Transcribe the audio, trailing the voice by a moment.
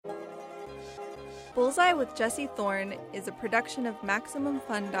Bullseye with Jesse Thorne is a production of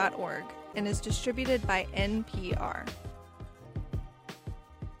MaximumFun.org and is distributed by NPR.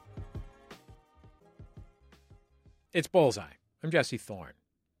 It's Bullseye. I'm Jesse Thorne.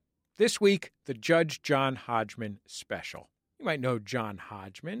 This week, the Judge John Hodgman special. You might know John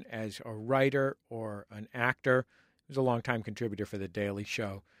Hodgman as a writer or an actor. He was a longtime contributor for The Daily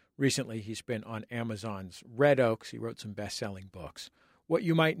Show. Recently, he's been on Amazon's Red Oaks. He wrote some best-selling books. What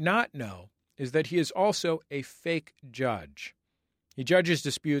you might not know is that he is also a fake judge. He judges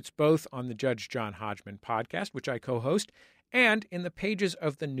disputes both on the Judge John Hodgman Podcast, which I co-host, and in the pages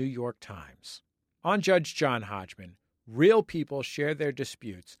of the New York Times. On Judge John Hodgman, real people share their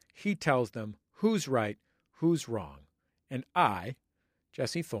disputes. He tells them who's right, who's wrong. And I,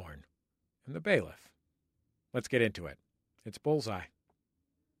 Jesse Thorne, am the bailiff. Let's get into it. It's Bullseye.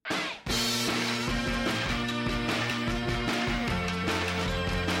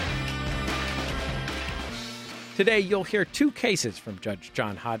 Today, you'll hear two cases from Judge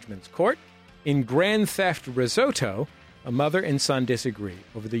John Hodgman's court. In Grand Theft Risotto, a mother and son disagree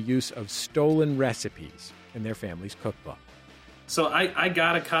over the use of stolen recipes in their family's cookbook. So I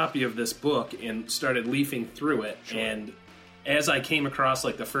got a copy of this book and started leafing through it. Sure. And as I came across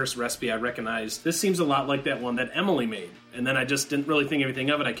the first recipe, I recognized this seems a lot like that one that Emily made. And then I just didn't really think anything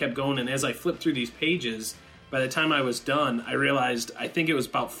of it. I kept going, and as I flipped through these pages, by the time I was done, I realized I think it was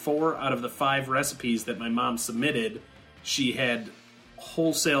about 4 out of the 5 recipes that my mom submitted she had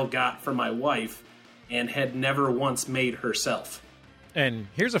wholesale got from my wife and had never once made herself. And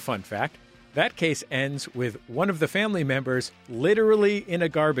here's a fun fact. That case ends with one of the family members literally in a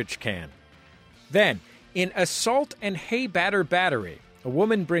garbage can. Then, in assault and hay batter battery, a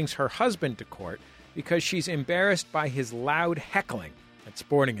woman brings her husband to court because she's embarrassed by his loud heckling at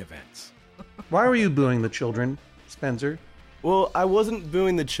sporting events. Why were you booing the children, Spencer? Well, I wasn't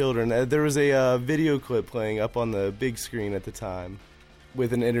booing the children. There was a video clip playing up on the big screen at the time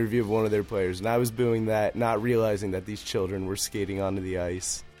with an interview of one of their players, and I was booing that, not realizing that these children were skating onto the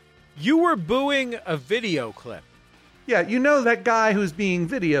ice. You were booing a video clip? Yeah, you know that guy who's being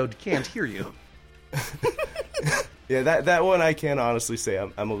videoed can't hear you. Yeah, that one I can honestly say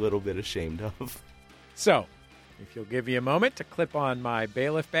I'm a little bit ashamed of. So, if you'll give me a moment to clip on my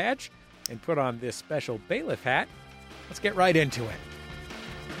bailiff badge and put on this special bailiff hat, let's get right into it.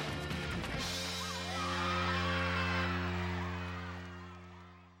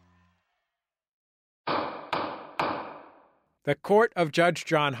 The court of Judge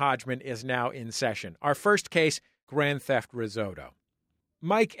John Hodgman is now in session. Our first case, Grand Theft Risotto.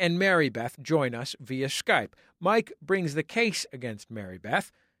 Mike and Maribeth join us via Skype. Mike brings the case against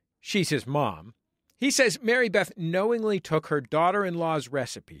Maribeth. She's his mom. He says Maribeth knowingly took her daughter-in-law's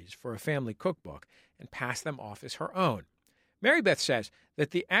recipes for a family cookbook and passed them off as her own. Maribeth says that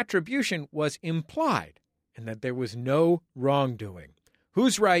the attribution was implied and that there was no wrongdoing.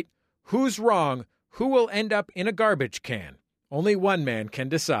 Who's right? Who's wrong? Who will end up in a garbage can? Only one man can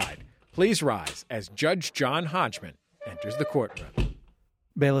decide. Please rise as Judge John Hodgman enters the courtroom.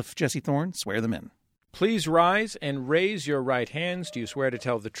 Bailiff Jesse Thorne, swear them in. Please rise and raise your right hands. Do you swear to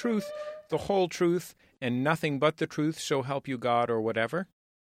tell the truth, the whole truth, and nothing but the truth, so help you God, or whatever?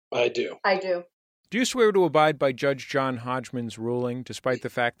 I do. I do. Do you swear to abide by Judge John Hodgman's ruling, despite the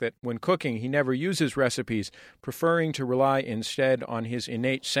fact that when cooking he never uses recipes, preferring to rely instead on his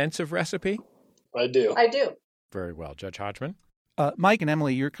innate sense of recipe? I do. I do. Very well, Judge Hodgman. Mike and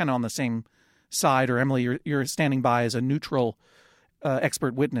Emily, you're kind of on the same side, or Emily, you're standing by as a neutral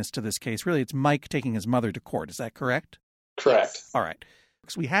expert witness to this case. Really, it's Mike taking his mother to court. Is that correct? Correct. All right.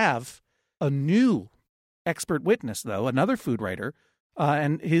 So we have a new expert witness, though, another food writer,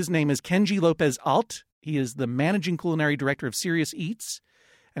 and his name is Kenji Lopez Alt. He is the managing culinary director of Serious Eats,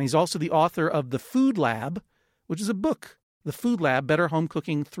 and he's also the author of The Food Lab, which is a book, The Food Lab, Better Home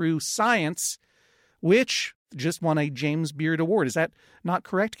Cooking Through Science, which just won a James Beard Award. Is that not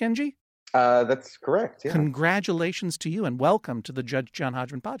correct, Kenji? That's correct, yeah. Congratulations to you, and welcome to the Judge John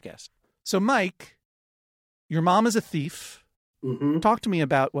Hodgman Podcast. So, Mike, your mom is a thief. Mm-hmm. Talk to me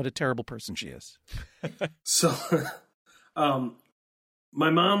about what a terrible person she is. So, my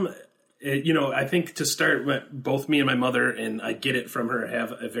mom, I think to start with, both me and my mother, and I get it from her,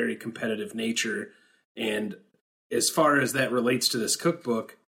 have a very competitive nature. And as far as that relates to this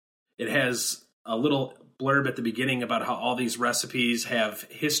cookbook, it has a little blurb at the beginning about how all these recipes have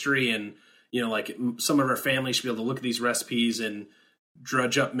history, and some of our family should be able to look at these recipes and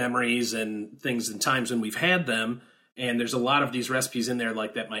drudge up memories and things and times when we've had them. And there's a lot of these recipes in there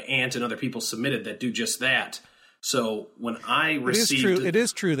like that my aunt and other people submitted that do just that. So when I received... It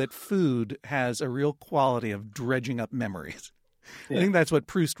is true that food has a real quality of dredging up memories. Yeah. I think that's what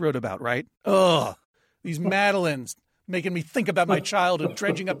Proust wrote about, right? Oh, These Madeleines making me think about my childhood,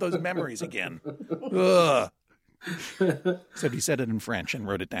 dredging up those memories again. Ugh. Except he said it in French and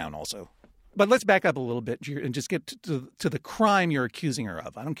wrote it down also. But let's back up a little bit and just get to the crime you're accusing her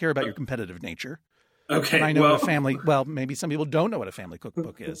of. I don't care about your competitive nature. Okay. And I know what a family, well, maybe some people don't know what a family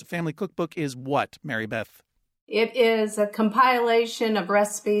cookbook is. A family cookbook is what, Maribeth? It is a compilation of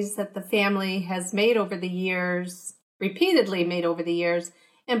recipes that the family has made over the years, repeatedly made over the years,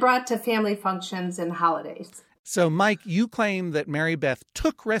 and brought to family functions and holidays. So, Mike, you claim that Maribeth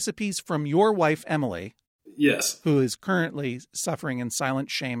took recipes from your wife, Emily. Yes. Who is currently suffering in silent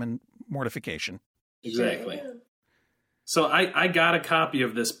shame and mortification. Exactly. So I got a copy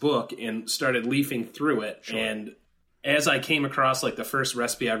of this book and started leafing through it. Sure. And as I came across like the first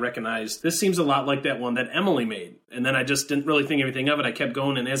recipe, I recognized this seems a lot like that one that Emily made. And then I just didn't really think anything of it. I kept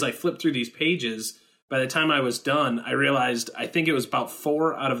going. And as I flipped through these pages, by the time I was done, I realized I think it was about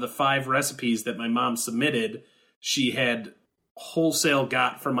 4 out of the 5 recipes that my mom submitted, she had wholesale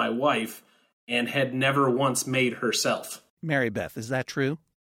got for my wife and had never once made herself. Maribeth, is that true?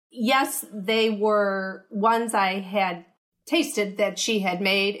 Yes, they were ones I had tasted that she had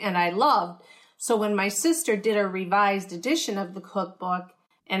made and I loved. So when my sister did a revised edition of the cookbook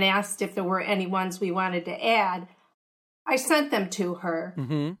and asked if there were any ones we wanted to add, I sent them to her,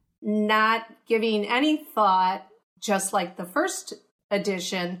 not giving any thought, just like the first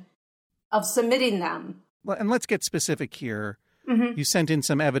edition, of submitting them. Well, and let's get specific here. Mm-hmm. You sent in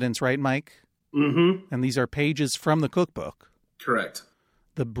some evidence, right, Mike? Mm-hmm. And these are pages from the cookbook. Correct.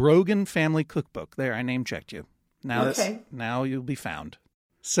 The Brogan Family Cookbook. There, I name-checked you. Now, okay. Now you'll be found.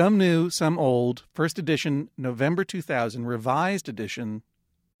 Some new, some old. First edition, November 2000. Revised edition,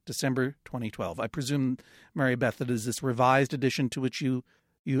 December 2012. I presume, Maribeth, that is this revised edition to which you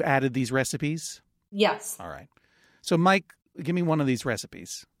added these recipes? Yes. All right. So, Mike, give me one of these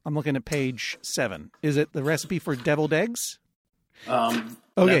recipes. I'm looking at page 7. Is it the recipe for deviled eggs?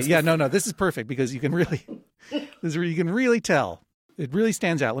 Okay, yeah, no, this is perfect because you can really, you can really tell. It really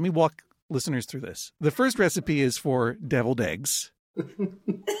stands out. Let me walk listeners through this. The first recipe is for deviled eggs,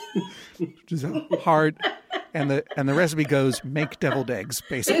 which is hard, and the recipe goes make deviled eggs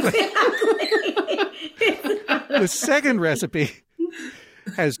basically. The second recipe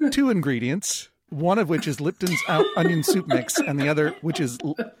has 2 ingredients, one of which is Lipton's onion soup mix, and the other which is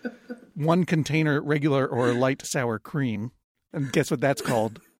 1 container regular or light sour cream. And guess what that's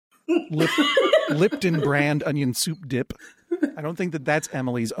called? Lipton brand onion soup dip. I don't think that's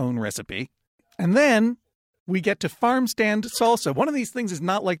Emily's own recipe. And then we get to farm stand salsa. One of these things is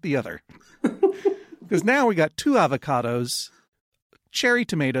not like the other. Because now we got 2 avocados, cherry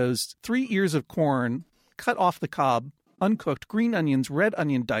tomatoes, 3 ears of corn, cut off the cob, uncooked, green onions, red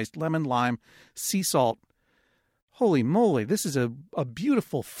onion diced, lemon, lime, sea salt. Holy moly, this is a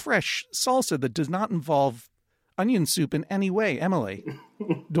beautiful, fresh salsa that does not involve onion soup in any way. Emily,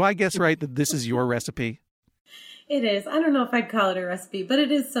 do I guess right that this is your recipe? It is. I don't know if I'd call it a recipe, but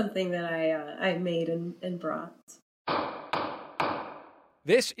it is something that I made and brought.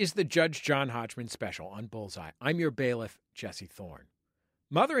 This is the Judge John Hodgman special on Bullseye. I'm your bailiff, Jesse Thorne.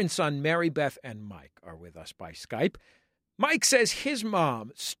 Mother and son Maribeth and Mike are with us by Skype. Mike says his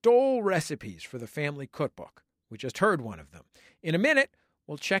mom stole recipes for the family cookbook. We just heard one of them. In a minute,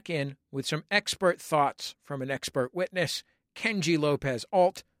 we'll check in with some expert thoughts from an expert witness, Kenji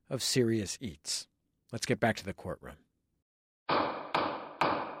Lopez-Alt of Serious Eats. Let's get back to the courtroom.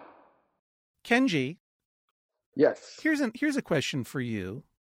 Kenji. Yes. Here's a question for you.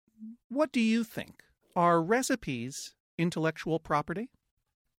 What do you think? Are recipes intellectual property?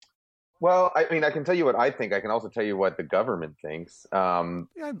 Well, I mean, I can tell you what I think. I can also tell you what the government thinks. I'll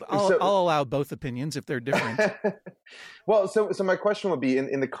allow both opinions if they're different. Well, so my question would be,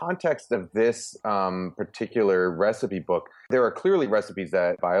 in the context of this particular recipe book, there are clearly recipes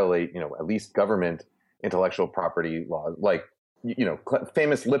that violate, at least government intellectual property laws, like,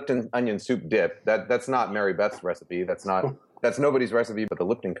 famous Lipton onion soup dip. That's not Maribeth's recipe. That's nobody's recipe, but the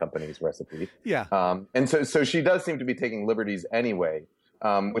Lipton Company's recipe. Yeah. And so she does seem to be taking liberties anyway.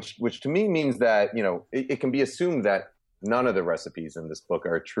 Which to me means that, it can be assumed that none of the recipes in this book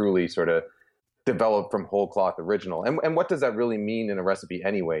are truly sort of developed from whole cloth original. And what does that really mean in a recipe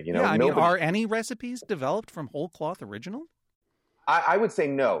anyway? Are any recipes developed from whole cloth original? I would say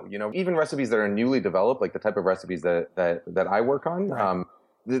no. Even recipes that are newly developed, like the type of recipes that I work on, right.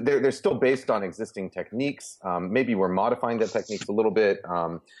 They're still based on existing techniques. Maybe we're modifying the techniques a little bit.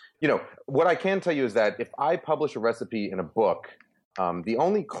 What I can tell you is that if I publish a recipe in a book, The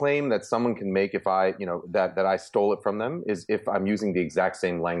only claim that someone can make if I, that I stole it from them is if I'm using the exact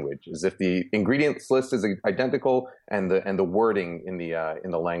same language, as if the ingredients list is identical and the wording in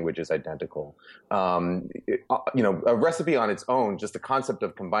the language is identical. A recipe on its own, just the concept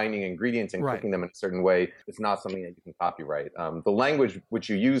of combining ingredients and cooking them in a certain way, is not something that you can copyright. The language which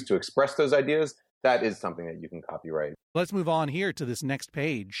you use to express those ideas, that is something that you can copyright. Let's move on here to this next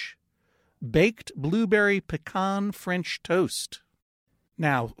page. Baked blueberry pecan French toast.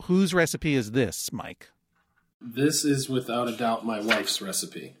 Now, whose recipe is this, Mike? This is without a doubt my wife's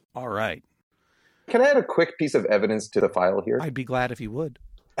recipe. All right. Can I add a quick piece of evidence to the file here? I'd be glad if you would.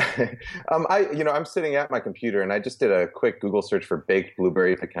 I'm sitting at my computer and I just did a quick Google search for baked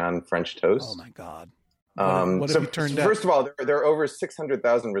blueberry pecan French toast. Oh my God. What have you turned up? First of all, there are over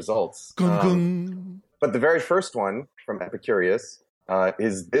 600,000 results. But the very first one from Epicurious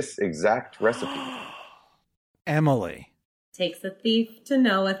is this exact recipe. Emily. Takes a thief to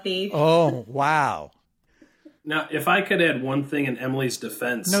know a thief. Oh, wow. Now, if I could add one thing in Emily's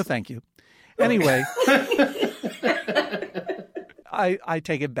defense. No, thank you. Anyway. I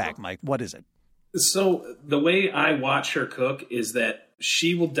take it back, Mike. What is it? So the way I watch her cook is that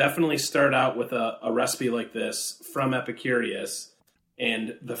she will definitely start out with a recipe like this from Epicurious.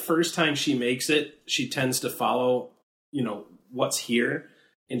 And the first time she makes it, she tends to follow, what's here.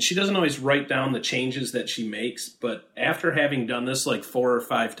 And she doesn't always write down the changes that she makes. But after having done this like 4 or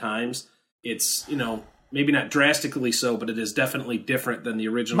 5 times, it's, maybe not drastically so, but it is definitely different than the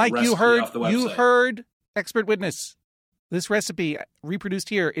original Mike, recipe off the website. You heard, expert witness. This recipe reproduced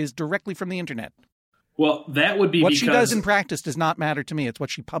here is directly from the internet. Well, that would be what she does in practice does not matter to me. It's what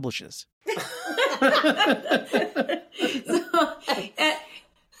she publishes.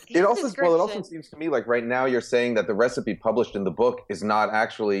 It also seems to me like right now you're saying that the recipe published in the book is not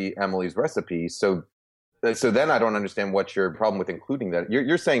actually Emily's recipe. So then I don't understand what's your problem with including that.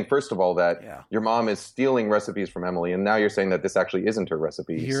 You're saying, first of all, that your mom is stealing recipes from Emily, and now you're saying that this actually isn't her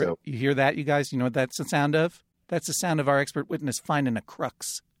recipe. You hear that, you guys? You know what that's the sound of? That's the sound of our expert witness finding a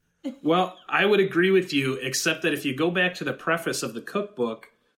crux. Well, I would agree with you, except that if you go back to the preface of the cookbook,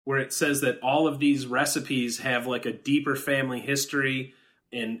 where it says that all of these recipes have like a deeper family history,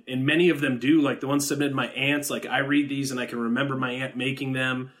 and many of them do, like the ones submitted by aunts, like I read these and I can remember my aunt making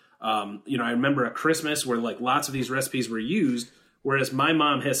them. I remember a Christmas where like lots of these recipes were used, whereas my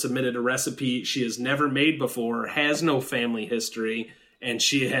mom has submitted a recipe she has never made before, has no family history, and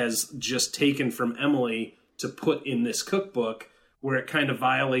she has just taken from Emily to put in this cookbook, where it kind of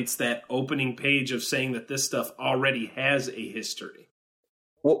violates that opening page of saying that this stuff already has a history.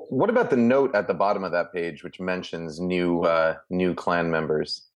 Well, what about the note at the bottom of that page, which mentions new clan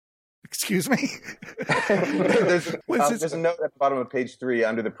members? Excuse me? There's a note at the bottom of page 3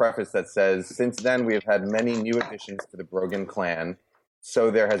 under the preface that says, since then we have had many new additions to the Brogan clan, so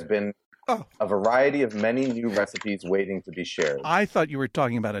there has been a variety of many new recipes waiting to be shared. I thought you were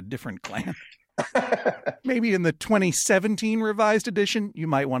talking about a different clan. Maybe in the 2017 revised edition, you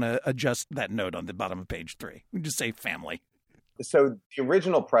might want to adjust that note on the bottom of page 3. We just say family. So the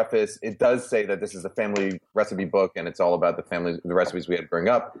original preface, it does say that this is a family recipe book and it's all about the recipes we had growing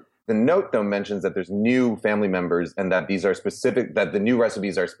up. The note, though, mentions that there's new family members and that these are that the new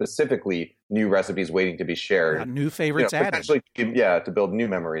recipes are specifically new recipes waiting to be shared. New favorites added. Potentially, to build new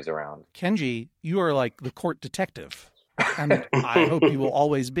memories around. Kenji, you are like the court detective, and I hope you will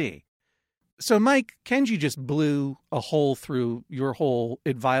always be. So, Mike, Kenji just blew a hole through your whole,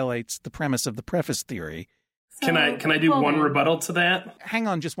 it violates the premise of the preface theory. Can I do one rebuttal to that? Hang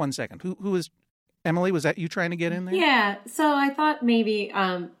on just one second. Who is Emily? Was that you trying to get in there? Yeah. So I thought maybe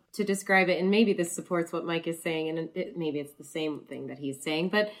to describe it, and maybe this supports what Mike is saying, and maybe it's the same thing that he's saying,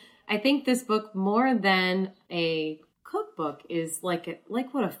 but I think this book, more than a cookbook, is like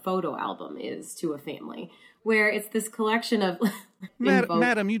what a photo album is to a family, where it's this collection of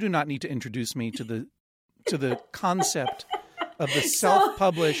Madam, you do not need to introduce me to the concept of the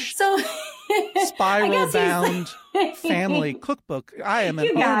self-published spiral-bound family cookbook. I am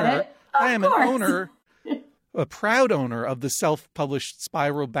an owner. I am an owner, a proud owner of the self-published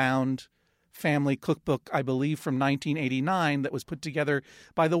spiral-bound family cookbook, I believe from 1989, that was put together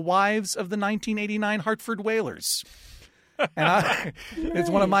by the wives of the 1989 Hartford Whalers. And it's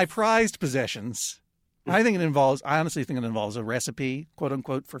one of my prized possessions. I honestly think it involves a recipe, quote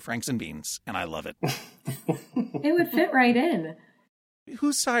unquote, for Franks and beans, and I love it. It would fit right in.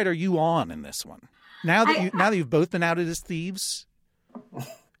 Whose side are you on in this one? Now that you've both been outed as thieves,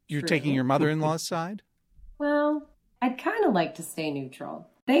 you're taking your mother-in-law's side? Well, I'd kind of like to stay neutral.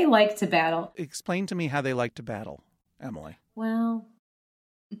 They like to battle. Explain to me how they like to battle, Emily. Well,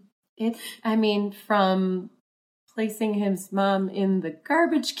 from placing his mom in the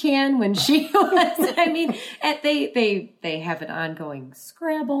garbage can when she was. I mean, they have an ongoing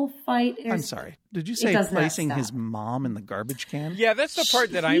Scrabble fight. I'm sorry. Did you say placing his mom in the garbage can? Yeah, that's the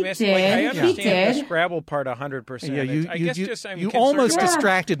part that I missed. Did. Like, I understand the Scrabble part 100%. Yeah, I guess just I'm you concerned almost about-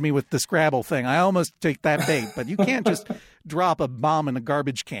 distracted me with the Scrabble thing. I almost take that bait, but you can't just drop a bomb in a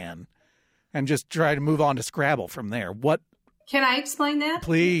garbage can and just try to move on to Scrabble from there. What? Can I explain that?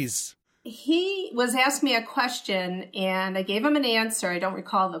 Please. He was asking me a question, and I gave him an answer. I don't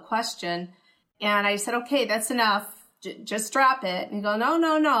recall the question. And I said, okay, that's enough. Just drop it. And he goes,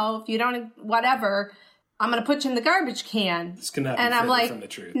 no. If you don't, whatever, I'm going to put you in the garbage can. This cannot and be I'm further like, from the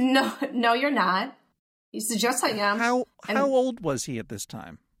truth. No, you're not. He said, yes, I am. How old was he at this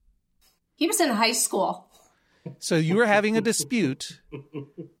time? He was in high school. So you were having a dispute,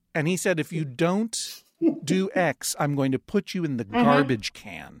 and he said, if you don't do X, I'm going to put you in the garbage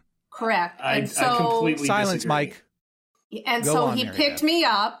can. Correct. I completely Silence, disagree. Mike. And Go so on, he Mary picked Beth. me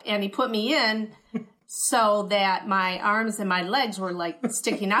up and he put me in so that my arms and my legs were like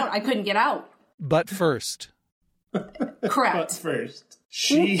sticking out. I couldn't get out. But first, But Correct. first,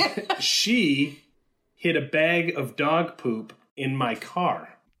 she hid a bag of dog poop in my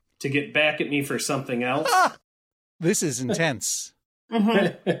car to get back at me for something else. this is intense.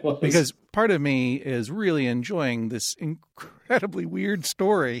 It was- Because part of me is really enjoying this incredibly weird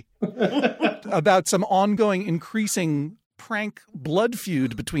story about some ongoing, increasing prank blood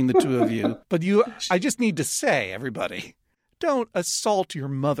feud between the two of you. But I just need to say, everybody, don't assault your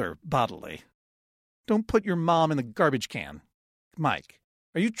mother bodily. Don't put your mom in the garbage can. Mike,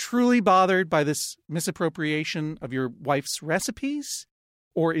 are you truly bothered by this misappropriation of your wife's recipes?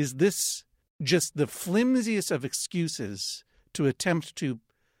 Or is this just the flimsiest of excuses to attempt to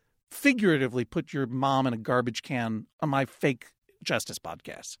figuratively put your mom in a garbage can on my fake justice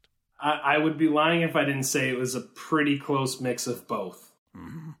podcast? I would be lying if I didn't say it was a pretty close mix of both.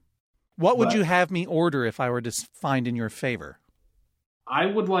 Mm-hmm. What would But- you have me order if I were to find in your favor? I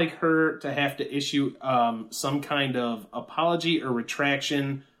would like her to have to issue some kind of apology or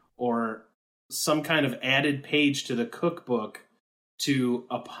retraction or some kind of added page to the cookbook to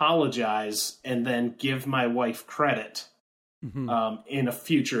apologize and then give my wife credit in a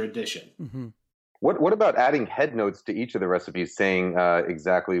future edition. Mm-hmm. What about adding head notes to each of the recipes saying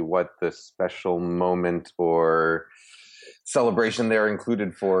exactly what the special moment or celebration they're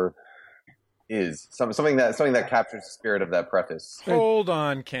included for is? Something that captures the spirit of that preface. Hold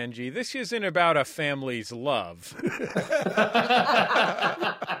on, Kenji. This isn't about a family's love.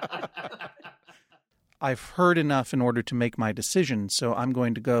 I've heard enough in order to make my decision, so I'm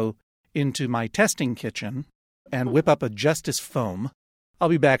going to go into my testing kitchen and whip up a justice foam. I'll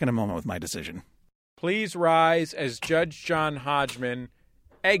be back in a moment with my decision. Please rise as Judge John Hodgman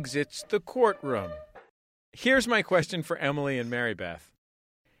exits the courtroom. Here's my question for Emily and Maribeth.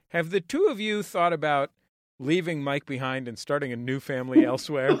 Have the two of you thought about leaving Mike behind and starting a new family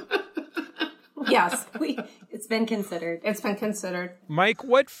elsewhere? Yes, It's been considered. it's been considered. Mike,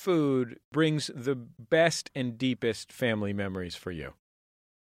 what food brings the best and deepest family memories for you?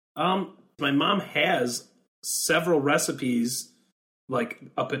 My mom has several recipes, like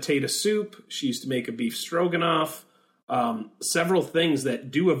a potato soup. She used to make a beef stroganoff. Several things that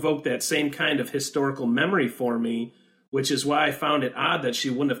do evoke that same kind of historical memory for me, which is why I found it odd that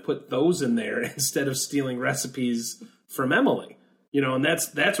she wouldn't have put those in there instead of stealing recipes from Emily. You know, and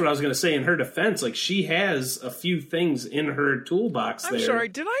that's what I was going to say in her defense. Like, she has a few things in her toolbox there. I'm sorry,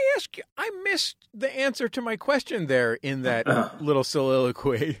 did I ask you? I missed the answer to my question there in that little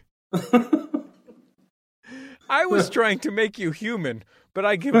soliloquy. I was trying to make you human, but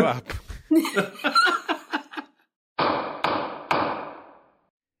I give up.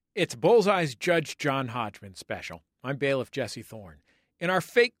 It's Bullseye's Judge John Hodgman special. I'm bailiff Jesse Thorne. In our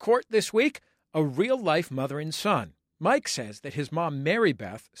fake court this week, a real-life mother and son. Mike says that his mom,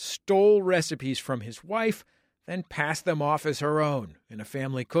 Maribeth, stole recipes from his wife, then passed them off as her own in a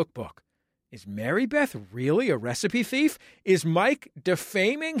family cookbook. Is Maribeth really a recipe thief? Is Mike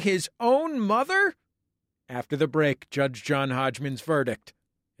defaming his own mother? After the break, Judge John Hodgman's verdict.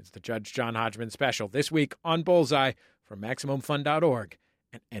 It's the Judge John Hodgman special this week on Bullseye from MaximumFun.org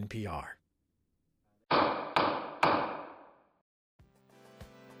and NPR.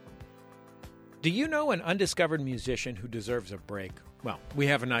 Do you know an undiscovered musician who deserves a break? Well, we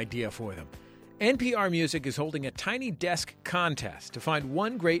have an idea for them. NPR Music is holding a Tiny Desk contest to find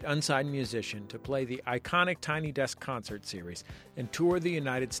one great unsigned musician to play the iconic Tiny Desk concert series and tour the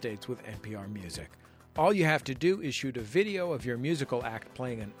United States with NPR Music. All you have to do is shoot a video of your musical act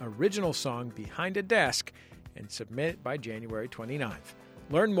playing an original song behind a desk and submit it by January 29th.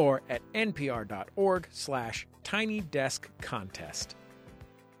 Learn more at npr.org/tinydeskcontest.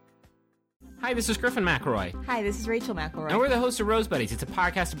 Hi, this is Griffin McElroy. Hi, this is Rachel McElroy. And we're the hosts of Rose Buddies. It's a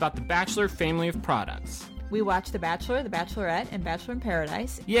podcast about the Bachelor family of products. We watch The Bachelor, The Bachelorette, and Bachelor in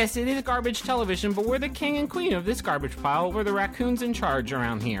Paradise. Yes, it is garbage television, but we're the king and queen of this garbage pile. We're the raccoons in charge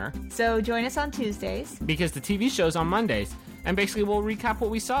around here. So join us on Tuesdays. Because the TV show's on Mondays. And basically we'll recap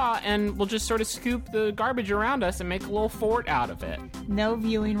what we saw, and we'll just sort of scoop the garbage around us and make a little fort out of it. No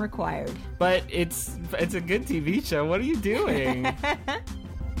viewing required. But it's a good TV show. What are you doing?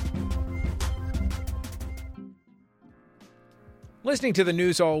 Listening to the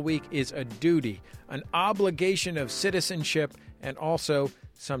news all week is a duty, an obligation of citizenship, and also,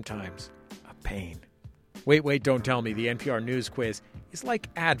 sometimes, a pain. Wait, don't tell me the NPR News Quiz is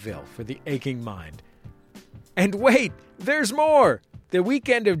like Advil for the aching mind. And wait, there's more! The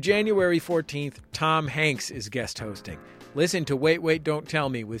weekend of January 14th, Tom Hanks is guest hosting. Listen to Wait, Don't Tell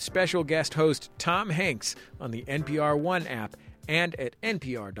Me with special guest host Tom Hanks on the NPR One app and at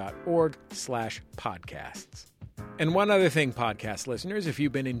npr.org/podcasts. And one other thing, podcast listeners, if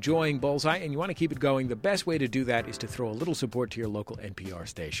you've been enjoying Bullseye and you want to keep it going, the best way to do that is to throw a little support to your local NPR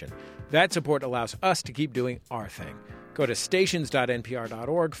station. That support allows us to keep doing our thing. Go to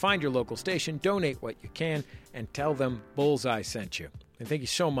stations.npr.org, find your local station, donate what you can, and tell them Bullseye sent you. And thank you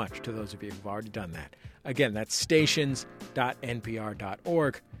so much to those of you who've already done that. Again, that's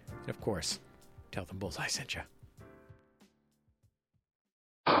stations.npr.org. And of course, tell them Bullseye sent you.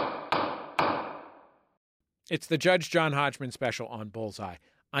 It's the Judge John Hodgman special on Bullseye.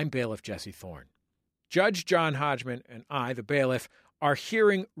 I'm Bailiff Jesse Thorne. Judge John Hodgman and I, the bailiff, are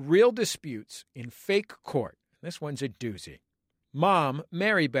hearing real disputes in fake court. This one's a doozy. Mom,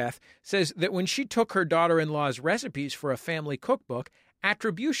 Maribeth, says that when she took her daughter-in-law's recipes for a family cookbook,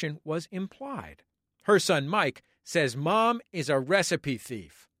 attribution was implied. Her son, Mike, says Mom is a recipe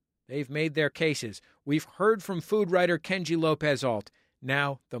thief. They've made their cases. We've heard from food writer Kenji Lopez-Alt.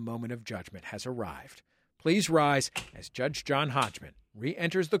 Now the moment of judgment has arrived. Please rise as Judge John Hodgman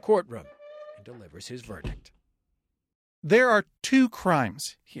re-enters the courtroom and delivers his verdict. There are two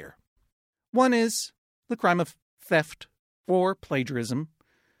crimes here. One is the crime of theft or plagiarism,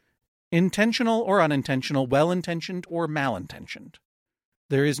 intentional or unintentional, well-intentioned or malintentioned.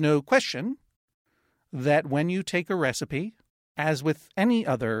 There is no question that when you take a recipe, as with any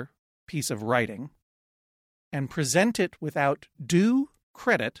other piece of writing, and present it without due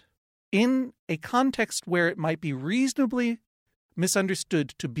credit in a context where it might be reasonably misunderstood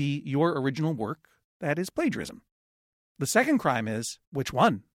to be your original work, that is plagiarism. The second crime is, which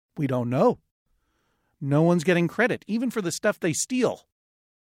one? We don't know. No one's getting credit, even for the stuff they steal.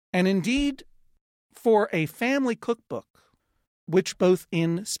 And indeed, for a family cookbook, which both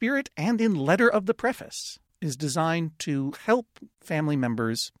in spirit and in letter of the preface is designed to help family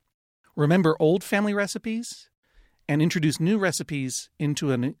members remember old family recipes and introduce new recipes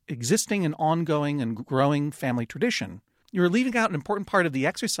into an existing and ongoing and growing family tradition, you're leaving out an important part of the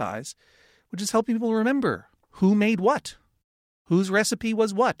exercise, which is helping people remember who made what, whose recipe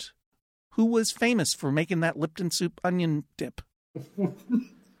was what, who was famous for making that Lipton soup onion dip. And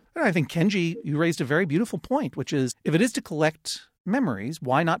I think, Kenji, you raised a very beautiful point, which is, if it is to collect memories,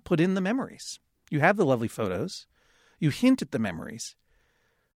 why not put in the memories? You have the lovely photos. You hint at the memories.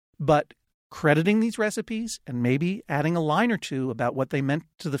 But crediting these recipes and maybe adding a line or two about what they meant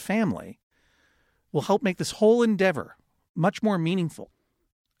to the family will help make this whole endeavor much more meaningful.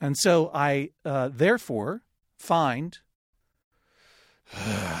 And so I, therefore, find,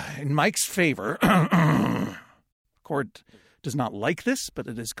 in Mike's favor, the court does not like this, but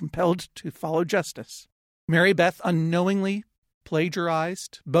it is compelled to follow justice. Maribeth unknowingly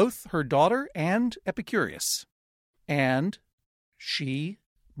plagiarized both her daughter and Epicurus, and she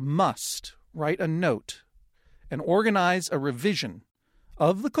must write a note and organize a revision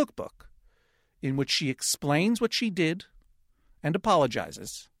of the cookbook in which she explains what she did and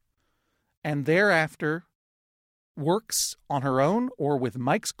apologizes, and thereafter works on her own or with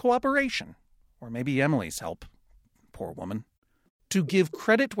Mike's cooperation, or maybe Emily's help, poor woman, to give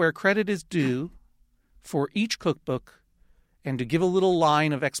credit where credit is due for each cookbook and to give a little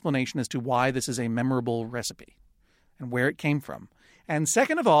line of explanation as to why this is a memorable recipe and where it came from. And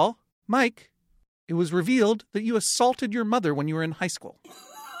second of all, Mike, it was revealed that you assaulted your mother when you were in high school.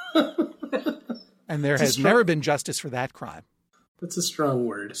 And there has never been justice for that crime. That's a strong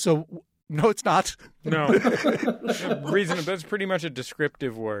word. So, no, it's not. No. Reasonable. That's pretty much a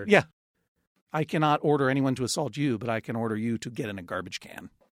descriptive word. Yeah. I cannot order anyone to assault you, but I can order you to get in a garbage can.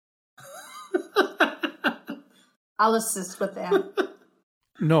 I'll assist with that.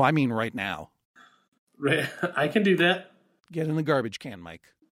 No, I mean right now. Right. I can do that. Get in the garbage can, Mike.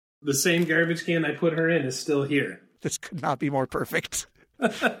 The same garbage can I put her in is still here. This could not be more perfect.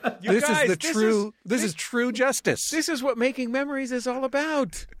 This is true justice. This is what Making Memories is all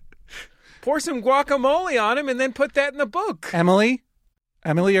about. Pour some guacamole on him and then put that in the book. Emily,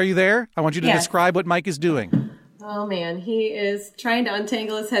 are you there? I want you to Yes. describe what Mike is doing. Oh man, he is trying to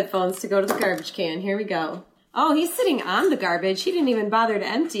untangle his headphones to go to the garbage can. Here we go. Oh, he's sitting on the garbage. He didn't even bother to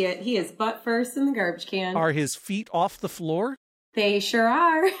empty it. He is butt first in the garbage can. Are his feet off the floor? They sure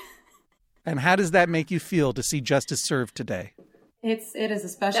are. And how does that make you feel to see justice served today? It is a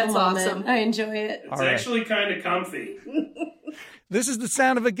special That's moment. awesome. I enjoy it. It's actually kind of comfy. This is the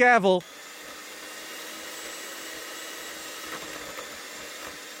sound of a gavel.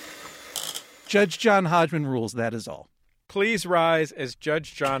 Judge John Hodgman rules, that is all. Please rise as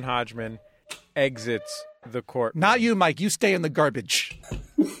Judge John Hodgman exits the court. Not you, Mike. You stay in the garbage.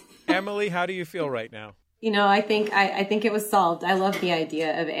 Emily, how do you feel right now? You know, I think it was solved. I love the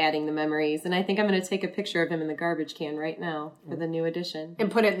idea of adding the memories, and I think I'm going to take a picture of him in the garbage can right now for the new edition. And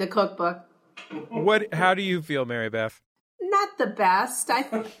put it in the cookbook. How do you feel, Maribeth? Not the best. I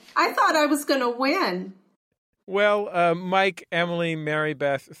thought I was going to win. Well, Mike, Emily,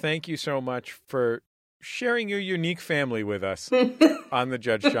 Maribeth, thank you so much for sharing your unique family with us on the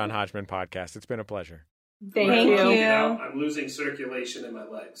Judge John Hodgman podcast. It's been a pleasure. Thank you. I'm losing circulation in my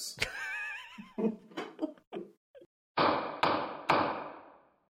legs.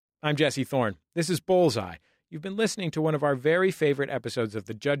 I'm Jesse Thorne. This is Bullseye. You've been listening to one of our very favorite episodes of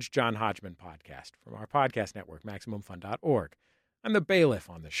the Judge John Hodgman podcast from our podcast network, MaximumFun.org. I'm the bailiff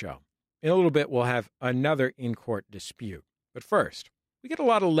on the show. In a little bit, we'll have another in-court dispute. But first, we get a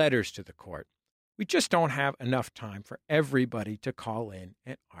lot of letters to the court. We just don't have enough time for everybody to call in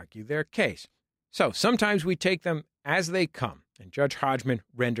and argue their case. So sometimes we take them as they come, and Judge Hodgman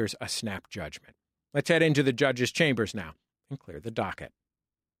renders a snap judgment. Let's head into the judge's chambers now and clear the docket.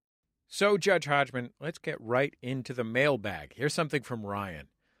 So, Judge Hodgman, let's get right into the mailbag. Here's something from Ryan.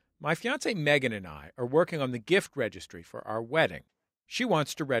 My fiancée Megan and I are working on the gift registry for our wedding. She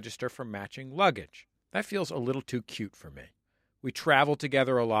wants to register for matching luggage. That feels a little too cute for me. We travel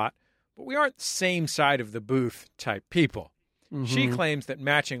together a lot, but we aren't same side of the booth type people. Mm-hmm. She claims that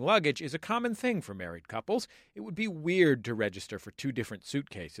matching luggage is a common thing for married couples. It would be weird to register for 2 different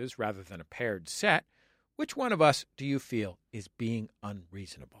suitcases rather than a paired set. Which one of us do you feel is being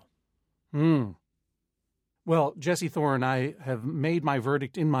unreasonable? Well, Jesse Thorne, I have made my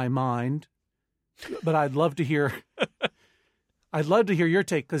verdict in my mind, but I'd love to hear your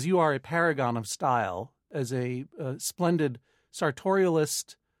take, because you are a paragon of style as a splendid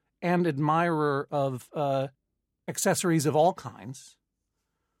sartorialist and admirer of accessories of all kinds.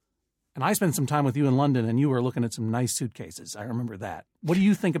 And I spent some time with you in London, and you were looking at some nice suitcases. I remember that. What do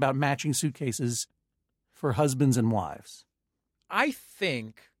you think about matching suitcases for husbands and wives? I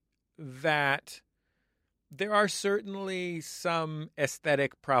think that there are certainly some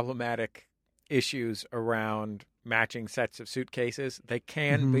aesthetic problematic issues around matching sets of suitcases. They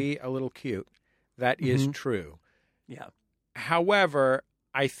can be a little cute. That is true. Yeah. However,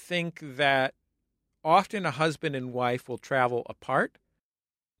 I think that often a husband and wife will travel apart,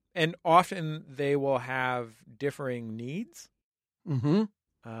 and often they will have differing needs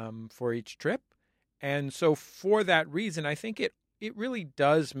for each trip. And so for that reason, I think it really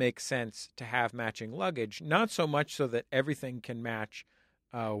does make sense to have matching luggage, not so much so that everything can match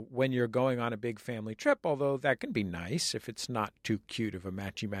when you're going on a big family trip, although that can be nice if it's not too cute of a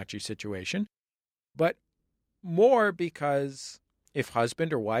matchy-matchy situation, but more because if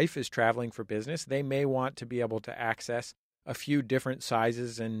husband or wife is traveling for business, they may want to be able to access a few different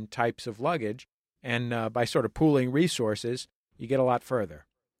sizes and types of luggage, and by sort of pooling resources, you get a lot further.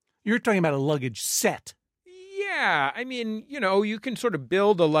 You're talking about a luggage set. Yeah, I mean, you can sort of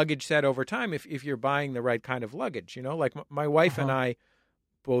build a luggage set over time if you're buying the right kind of luggage. Like my wife and I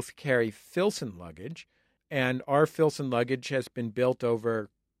both carry Filson luggage, and our Filson luggage has been built over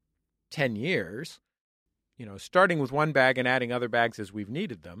 10 years, starting with one bag and adding other bags as we've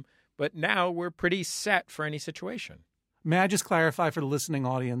needed them. But now we're pretty set for any situation. May I just clarify for the listening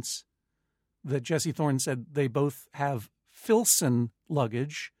audience that Jesse Thorne said they both have Filson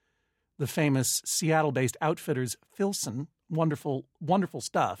luggage, the famous Seattle-based outfitters Filson. Wonderful, wonderful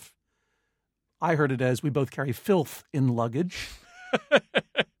stuff. I heard it as we both carry filth in luggage.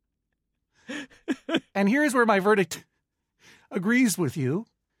 And here's where my verdict agrees with you.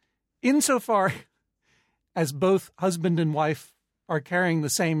 Insofar as both husband and wife are carrying the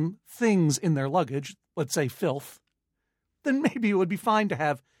same things in their luggage, let's say filth, then maybe it would be fine to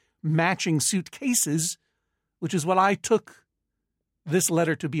have matching suitcases, which is what I took this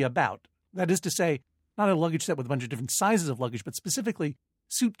letter to be about. That is to say, not a luggage set with a bunch of different sizes of luggage, but specifically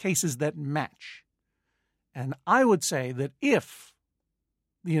suitcases that match. And I would say that if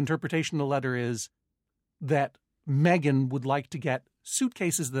the interpretation of the letter is that Megan would like to get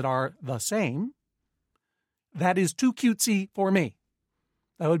suitcases that are the same, that is too cutesy for me.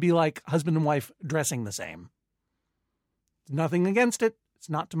 That would be like husband and wife dressing the same. Nothing against it. It's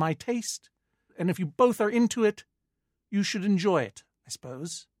not to my taste. And if you both are into it, you should enjoy it, I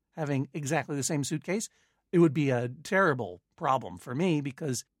suppose, having exactly the same suitcase. It would be a terrible problem for me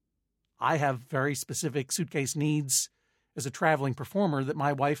because I have very specific suitcase needs as a traveling performer that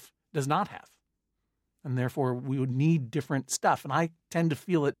my wife does not have. And therefore, we would need different stuff. And I tend to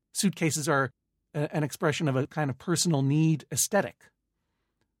feel that suitcases are an expression of a kind of personal need aesthetic.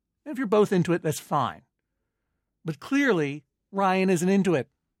 And if you're both into it, that's fine. But clearly, Ryan isn't into it.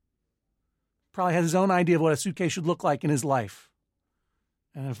 Probably has his own idea of what a suitcase should look like in his life.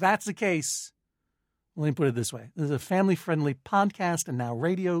 And if that's the case, let me put it this way. This is a family-friendly podcast and now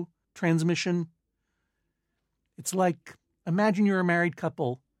radio transmission. It's like, imagine you're a married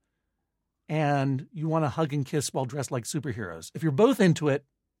couple and you want to hug and kiss while dressed like superheroes. If you're both into it,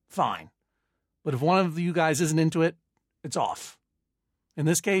 fine. But if one of you guys isn't into it, it's off. In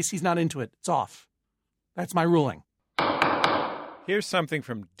this case, he's not into it. It's off. That's my ruling. Here's something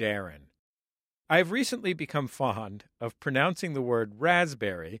from Darren. I have recently become fond of pronouncing the word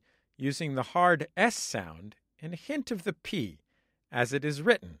raspberry using the hard S sound and a hint of the P as it is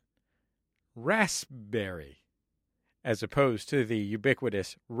written. Raspberry, as opposed to the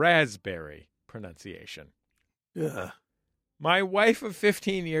ubiquitous raspberry pronunciation. Ugh. My wife of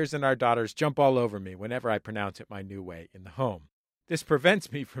 15 years and our daughters jump all over me whenever I pronounce it my new way in the home. This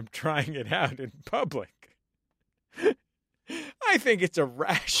prevents me from trying it out in public. I think it's a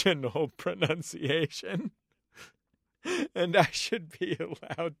rational pronunciation, and I should be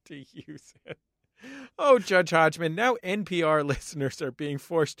allowed to use it. Oh, Judge Hodgman, now NPR listeners are being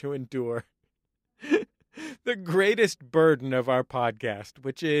forced to endure the greatest burden of our podcast,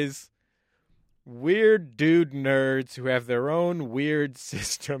 which is weird dude nerds who have their own weird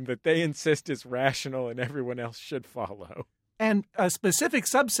system that they insist is rational and everyone else should follow. And a specific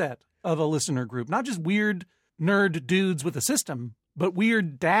subset of a listener group, not just weird nerd dudes with a system, but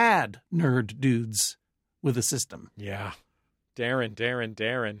weird dad nerd dudes with a system. Yeah.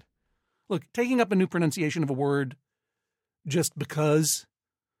 Darren. Look, taking up a new pronunciation of a word just because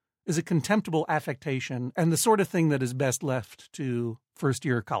is a contemptible affectation and the sort of thing that is best left to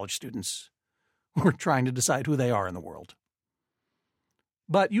first-year college students who are trying to decide who they are in the world.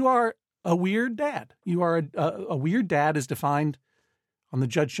 But you are a weird dad. You are a weird dad as defined on the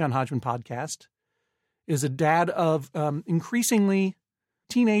Judge John Hodgman podcast, is a dad of increasingly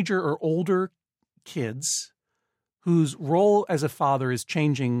teenager or older kids whose role as a father is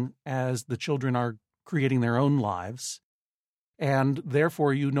changing as the children are creating their own lives. And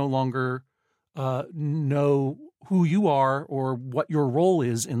therefore, you no longer know who you are or what your role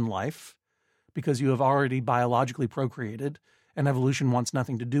is in life because you have already biologically procreated and evolution wants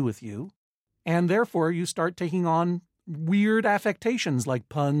nothing to do with you. And therefore, you start taking on weird affectations like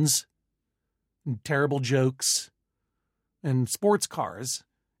puns and terrible jokes and sports cars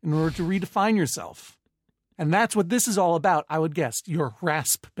in order to redefine yourself. And that's what this is all about, I would guess, your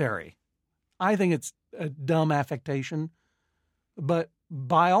raspberry. I think it's a dumb affectation, but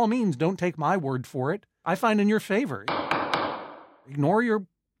by all means, don't take my word for it. I find in your favor. Ignore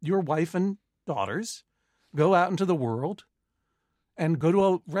your wife and daughters, go out into the world, and go to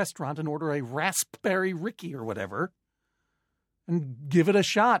a restaurant and order a raspberry Ricky or whatever, and give it a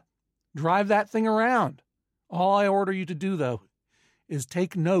shot. Drive that thing around. All I order you to do, though, is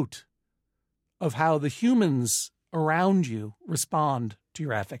take note of how the humans around you respond to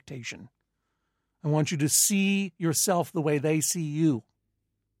your affectation. I want you to see yourself the way they see you.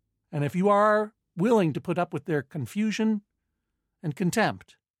 And if you are willing to put up with their confusion and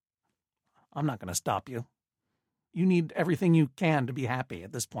contempt, I'm not going to stop you. You need everything you can to be happy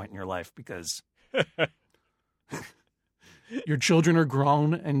at this point in your life because your children are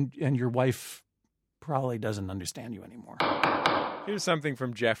grown and your wife probably doesn't understand you anymore. Here's something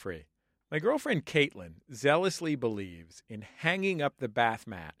from Jeffrey. My girlfriend Caitlin zealously believes in hanging up the bath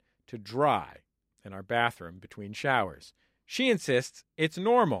mat to dry in our bathroom between showers. She insists it's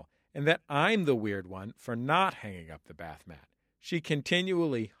normal and that I'm the weird one for not hanging up the bath mat. She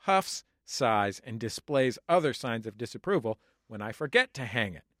continually huffs, sighs, and displays other signs of disapproval when I forget to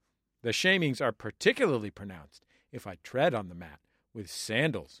hang it. The shamings are particularly pronounced if I tread on the mat with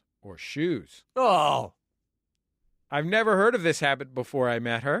sandals or shoes. Oh! I've never heard of this habit before I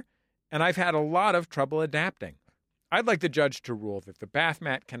met her, and I've had a lot of trouble adapting. I'd like the judge to rule that the bath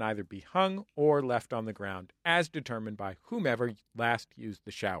mat can either be hung or left on the ground, as determined by whomever last used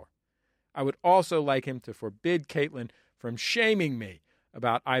the shower. I would also like him to forbid Caitlin from shaming me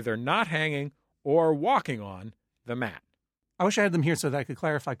about either not hanging or walking on the mat. I wish I had them here so that I could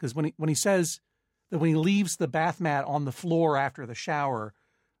clarify, because when he says that when he leaves the bath mat on the floor after the shower,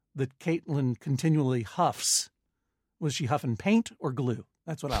 that Caitlin continually huffs, was she huffing paint or glue?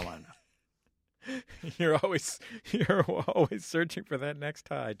 That's what I want to know. You're always searching for that next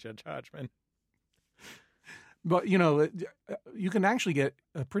tie, Judge Hodgman. But, you can actually get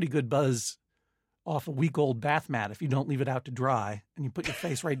a pretty good buzz off a week-old bath mat if you don't leave it out to dry and you put your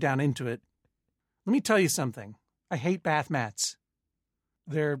face right down into it. Let me tell you something. I hate bath mats.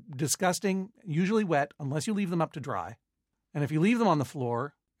 They're disgusting, usually wet, unless you leave them up to dry. And if you leave them on the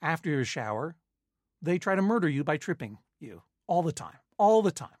floor after your shower, they try to murder you by tripping you all the time. All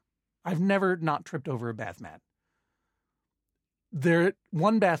the time. I've never not tripped over a bath mat.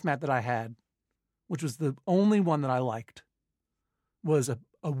 One bath mat that I had, which was the only one that I liked, was a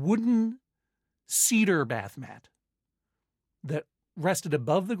wooden cedar bath mat that rested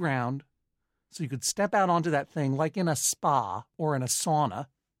above the ground so you could step out onto that thing like in a spa or in a sauna.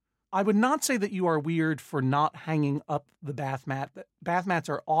 I would not say that you are weird for not hanging up the bath mat. Bath mats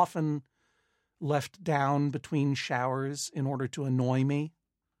are often left down between showers in order to annoy me.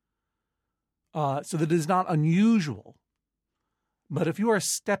 So that it is not unusual. But if you are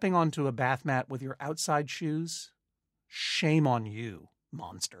stepping onto a bath mat with your outside shoes, shame on you,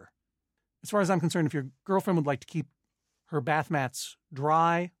 monster. As far as I'm concerned, if your girlfriend would like to keep her bath mats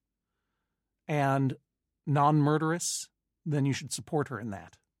dry and non-murderous, then you should support her in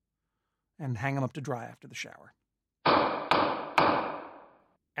that and hang them up to dry after the shower.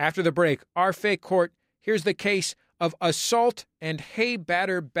 After the break, our fake court hears the case of assault and hay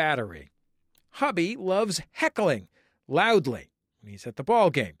batter battery. Hubby loves heckling loudly when he's at the ball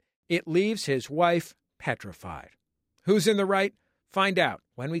game. It leaves his wife petrified. Who's in the right? Find out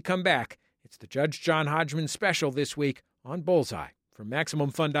when we come back. It's the Judge John Hodgman special this week on Bullseye from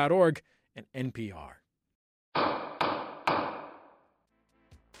MaximumFun.org and NPR.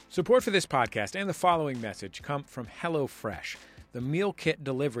 Support for this podcast and the following message come from HelloFresh, the meal kit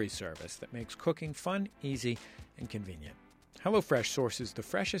delivery service that makes cooking fun, easy, and convenient. HelloFresh sources the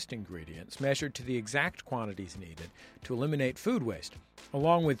freshest ingredients measured to the exact quantities needed to eliminate food waste,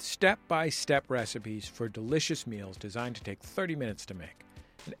 along with step-by-step recipes for delicious meals designed to take 30 minutes to make.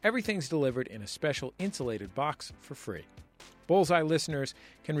 And everything's delivered in a special insulated box for free. Bullseye listeners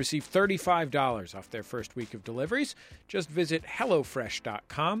can receive $35 off their first week of deliveries. Just visit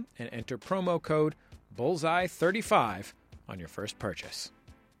HelloFresh.com and enter promo code Bullseye35 on your first purchase.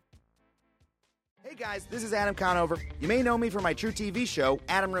 Hey guys, this is Adam Conover. You may know me from my true TV show,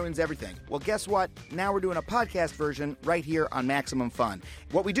 Adam Ruins Everything. Well, guess what? Now we're doing a podcast version right here on Maximum Fun.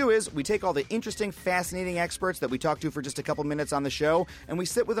 What we do is we take all the interesting, fascinating experts that we talk to for just a couple minutes on the show, and we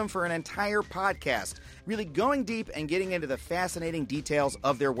sit with them for an entire podcast, really going deep and getting into the fascinating details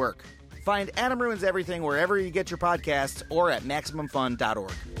of their work. Find Adam Ruins Everything wherever you get your podcasts or at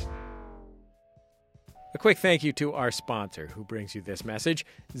MaximumFun.org. A quick thank you to our sponsor who brings you this message,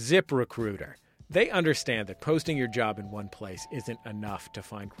 ZipRecruiter. They understand that posting your job in one place isn't enough to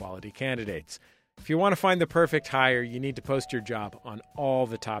find quality candidates. If you want to find the perfect hire, you need to post your job on all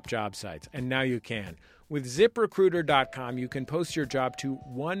the top job sites, and now you can. With ZipRecruiter.com, you can post your job to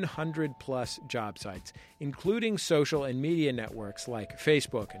 100-plus job sites, including social and media networks like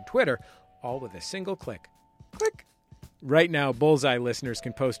Facebook and Twitter, all with a single click. Click. Right now, Bullseye listeners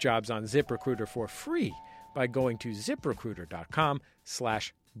can post jobs on ZipRecruiter for free by going to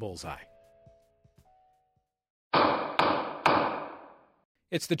ZipRecruiter.com/bullseye.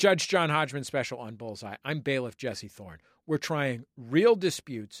 It's the Judge John Hodgman special on Bullseye. I'm bailiff Jesse Thorne. We're trying real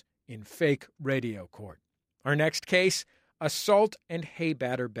disputes in fake radio court. Our next case, assault and hay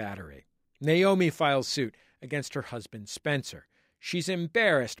batter battery. Naomi files suit against her husband Spencer. She's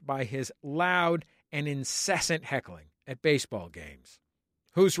embarrassed by his loud and incessant heckling at baseball games.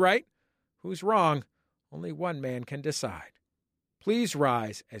 Who's right? Who's wrong? Only one man can decide. Please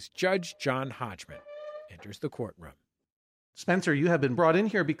rise as Judge John Hodgman enters the courtroom. Spencer, you have been brought in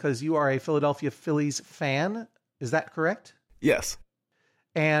here because you are a Philadelphia Phillies fan. Is that correct? Yes.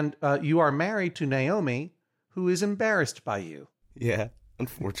 And you are married to Naomi, who is embarrassed by you. Yeah,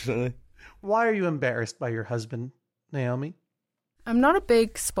 unfortunately. Why are you embarrassed by your husband, Naomi? I'm not a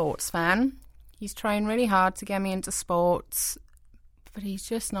big sports fan. He's trying really hard to get me into sports, but he's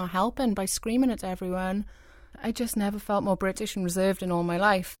just not helping by screaming at everyone. I just never felt more British and reserved in all my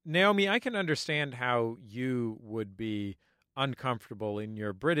life. Naomi, I can understand how you would be uncomfortable in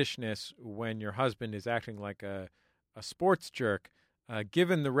your Britishness when your husband is acting like a a sports jerk,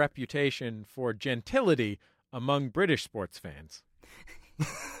 given the reputation for gentility among British sports fans?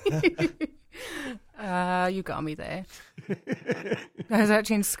 You got me there. I was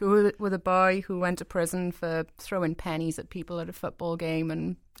actually in school with a boy who went to prison for throwing pennies at people at a football game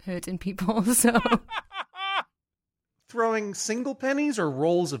and hurting people. So, throwing single pennies or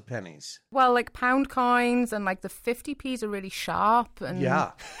rolls of pennies? Well, like pound coins, and like the 50p's are really sharp, and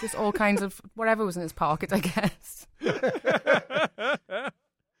just all kinds of whatever was in his pocket, I guess.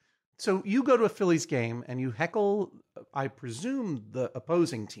 So you go to a Phillies game and you heckle, I presume, the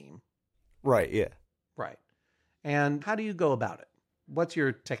opposing team. Right, yeah. Right. And how do you go about it? What's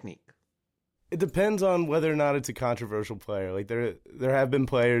your technique? It depends on whether or not it's a controversial player. Like there have been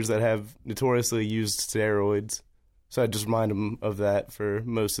players that have notoriously used steroids, so I just remind them of that for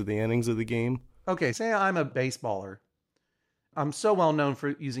most of the innings of the game. Okay, say I'm a baseballer. I'm so well known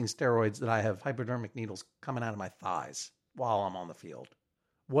for using steroids that I have hypodermic needles coming out of my thighs while I'm on the field.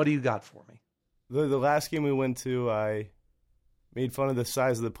 What do you got for me? The last game we went to, I made fun of the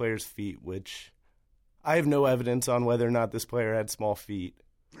size of the player's feet, which I have no evidence on whether or not this player had small feet.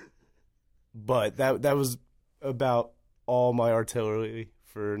 But that was about all my artillery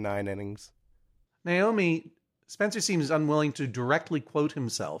for 9 innings. Naomi, Spencer seems unwilling to directly quote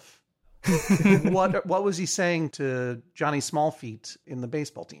himself. What was he saying to Johnny Smallfeet in the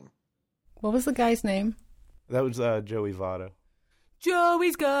baseball team? What was the guy's name? That was Joey Votto.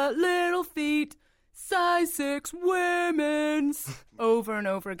 Joey's got little feet, size 6 women's. Over and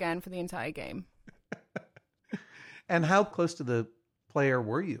over again for the entire game. And how close to the player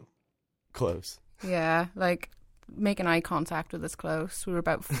were you? Close. Yeah, like making eye contact with us close. We were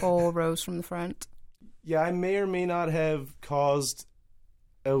about 4 rows from the front. Yeah, I may or may not have caused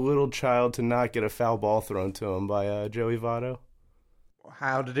a little child to not get a foul ball thrown to him by Joey Votto.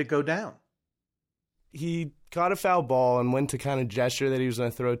 How did it go down? He caught a foul ball and went to kind of gesture that he was going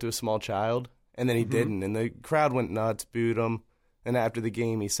to throw it to a small child, and then he didn't, and the crowd went nuts, booed him, and after the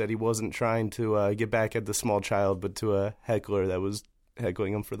game he said he wasn't trying to get back at the small child, but to a heckler that was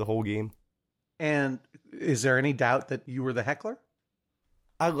heckling him for the whole game. And is there any doubt that you were the heckler?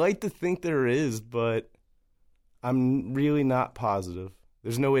 I like to think there is, but I'm really not positive.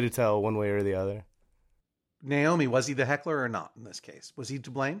 There's no way to tell one way or the other. Naomi, was he the heckler or not in this case? Was he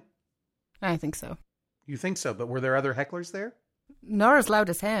to blame? I think so. You think so, but were there other hecklers there? Not as loud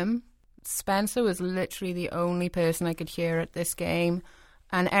as him. Spencer was literally the only person I could hear at this game,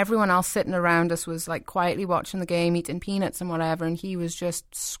 and everyone else sitting around us was like quietly watching the game, eating peanuts and whatever, and he was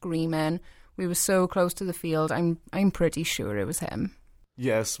just screaming. We were so close to the field. I'm pretty sure it was him.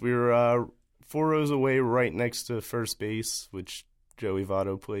 Yes, we were 4 rows away right next to first base, which Joey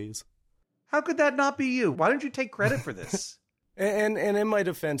Votto plays. How could that not be you? Why don't you take credit for this? And in my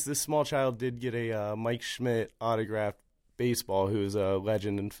defense, this small child did get a Mike Schmidt autographed baseball, who is a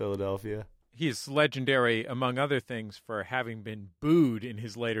legend in Philadelphia. He's legendary, among other things, for having been booed in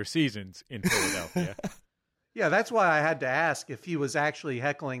his later seasons in Philadelphia. Yeah, that's why I had to ask if he was actually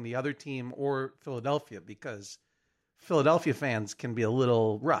heckling the other team or Philadelphia, because Philadelphia fans can be a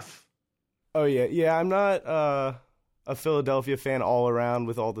little rough. Oh, yeah. Yeah, I'm not a Philadelphia fan all around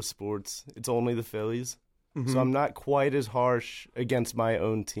with all the sports. It's only the Phillies. Mm-hmm. So I'm not quite as harsh against my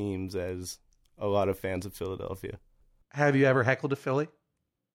own teams as a lot of fans of Philadelphia. Have you ever heckled a Philly?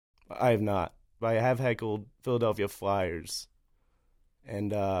 I have not. But I have heckled Philadelphia Flyers,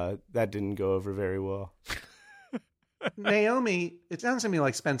 and that didn't go over very well. Naomi, it sounds to me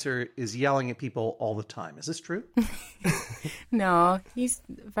like Spencer is yelling at people all the time. Is this true? No, he's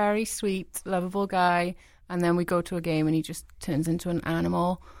a very sweet, lovable guy. And then we go to a game and he just turns into an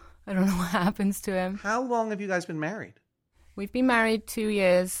animal. I don't know what happens to him. How long have you guys been married? We've been married 2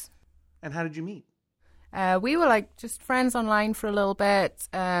 years. And how did you meet? We were like just friends online for a little bit,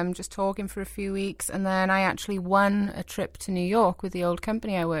 just talking for a few weeks. And then I actually won a trip to New York with the old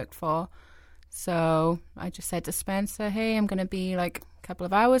company I worked for. So I just said to Spencer, hey, I'm going to be like a couple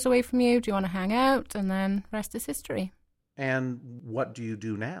of hours away from you. Do you want to hang out? And then rest is history. And what do you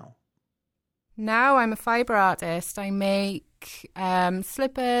do now? Now I'm a fiber artist. I make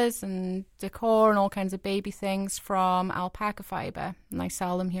slippers and decor and all kinds of baby things from alpaca fiber. And I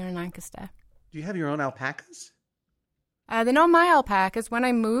sell them here in Lancaster. Do you have your own alpacas? They're not my alpacas. When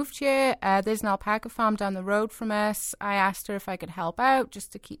I moved here, there's an alpaca farm down the road from us. I asked her if I could help out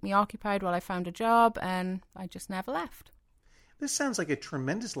just to keep me occupied while I found a job, and I just never left. This sounds like a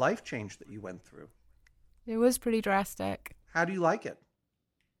tremendous life change that you went through. It was pretty drastic. How do you like it?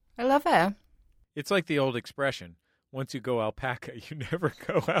 I love it. It's like the old expression, once you go alpaca, you never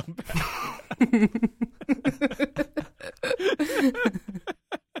go alpaca.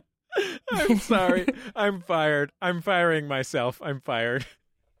 Sorry, I'm fired. I'm firing myself. I'm fired.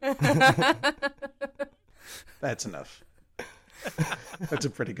 That's enough. That's a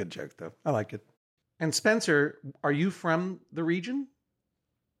pretty good joke, though. I like it. And Spencer, are you from the region?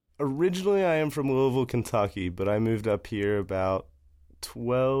 Originally, I am from Louisville, Kentucky, but I moved up here about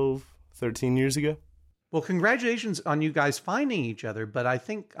 13 years ago. Well, congratulations on you guys finding each other, but I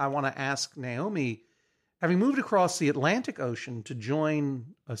think I want to ask Naomi, having moved across the Atlantic Ocean to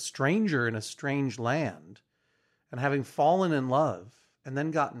join a stranger in a strange land, and having fallen in love and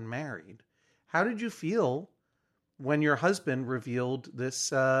then gotten married, how did you feel when your husband revealed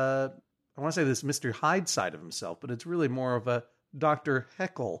this, I want to say this Mr. Hyde side of himself, but it's really more of a Dr.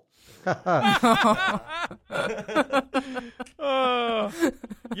 Heckle. Oh,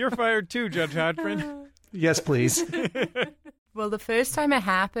 you're fired too, Judge Hodgman. Yes, please. Well, the first time it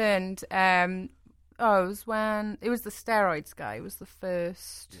happened, it was when it was the steroids guy. It was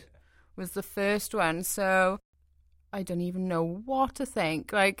the first one. So I don't even know what to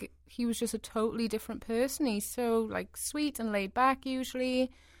think. Like, he was just a totally different person. He's so like sweet and laid back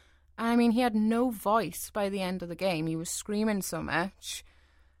usually. I mean, he had no voice by the end of the game. He was screaming so much.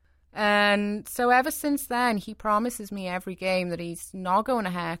 And so ever since then, he promises me every game that he's not going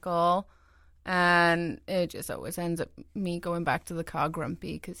to heckle. And it just always ends up me going back to the car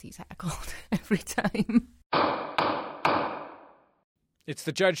grumpy because he's heckled every time. It's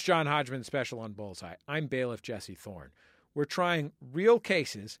the Judge John Hodgman special on Bullseye. I'm bailiff Jesse Thorne. We're trying real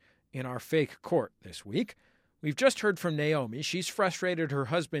cases in our fake court this week. We've just heard from Naomi. She's frustrated her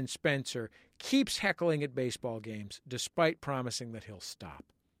husband, Spencer, keeps heckling at baseball games despite promising that he'll stop.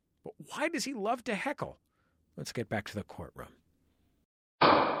 But why does he love to heckle? Let's get back to the courtroom.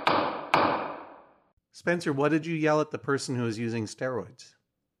 Spencer, what did you yell at the person who was using steroids?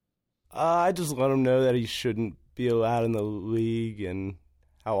 I just let him know that he shouldn't be allowed in the league and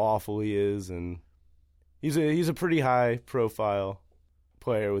how awful he is. And he's a pretty high-profile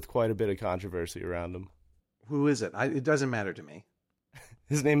player with quite a bit of controversy around him. Who is it? It doesn't matter to me.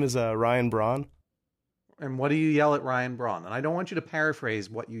 His name is Ryan Braun. And what do you yell at Ryan Braun? And I don't want you to paraphrase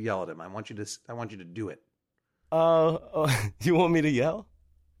what you yell at him. I want you to do it. You want me to yell?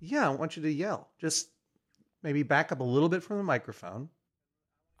 Yeah, I want you to yell. Just maybe back up a little bit from the microphone.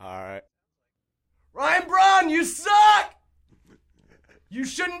 All right. Ryan Braun, you suck! You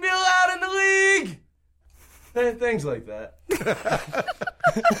shouldn't be allowed in the league! Things like that.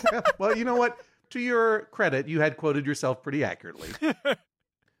 Well, you know what? To your credit, you had quoted yourself pretty accurately.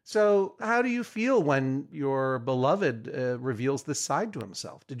 So how do you feel when your beloved reveals this side to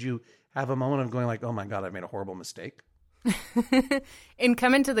himself? Did you have a moment of going like, oh my God, I made a horrible mistake? In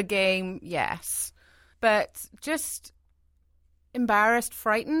coming to the game, yes. But just embarrassed,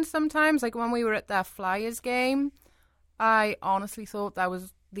 frightened sometimes. Like when we were at that Flyers game, I honestly thought that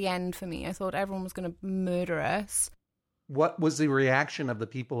was the end for me. I thought everyone was going to murder us. What was the reaction of the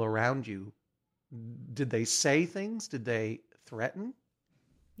people around you? Did they say things? Did they threaten?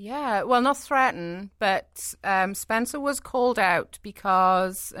 Yeah, well, not threaten, but Spencer was called out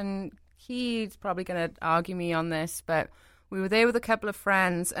because, and he's probably going to argue me on this, but we were there with a couple of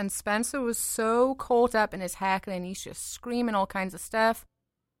friends, and Spencer was so caught up in his heckling, he's just screaming all kinds of stuff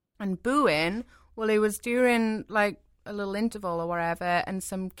and booing. Well, it was during, like, a little interval or whatever, and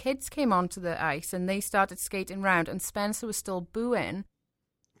some kids came onto the ice, and they started skating round, and Spencer was still booing.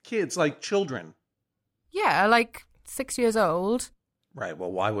 Kids, like children? Yeah, like 6 years old. Right,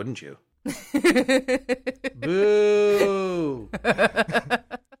 well, why wouldn't you? Boo!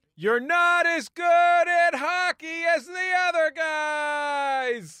 You're not as good at hockey as the other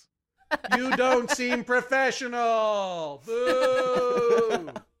guys! You don't seem professional!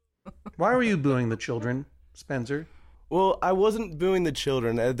 Boo! Why were you booing the children, Spencer? Well, I wasn't booing the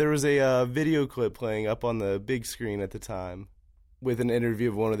children. There was a video clip playing up on the big screen at the time with an interview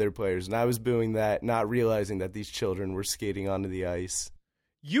of one of their players, and I was booing that, not realizing that these children were skating onto the ice.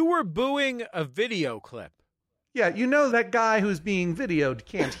 You were booing a video clip? Yeah, you know that guy who's being videoed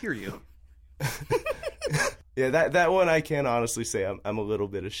can't hear you. Yeah, that one I can honestly say I'm a little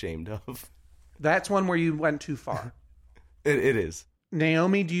bit ashamed of. That's one where you went too far. It is.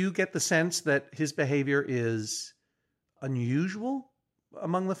 Naomi, do you get the sense that his behavior is unusual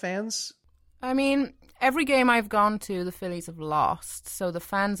among the fans? I mean, every game I've gone to, the Phillies have lost. So the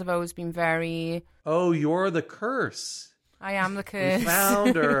fans have always been very... Oh, you're the curse. I am the curse. We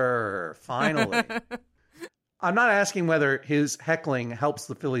found her, finally. I'm not asking whether his heckling helps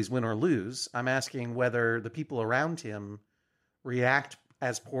the Phillies win or lose. I'm asking whether the people around him react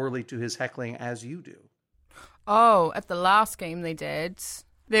as poorly to his heckling as you do. Oh, at the last game they did.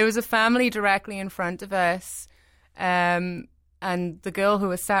 There was a family directly in front of us. And the girl who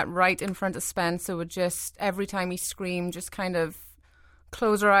was sat right in front of Spencer would just, every time he screamed, just kind of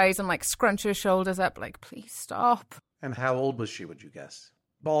close her eyes and like scrunch her shoulders up like, please stop. And how old was she, would you guess?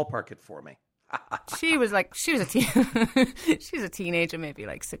 Ballpark it for me. She was a teenager, maybe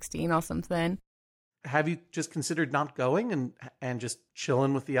like 16 or something. Have you just considered not going and just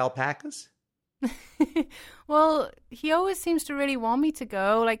chilling with the alpacas? Well, he always seems to really want me to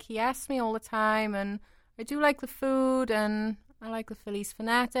go. Like, he asks me all the time, and I do like the food, and I like the Phillies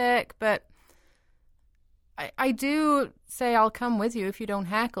fanatic, but I do say I'll come with you if you don't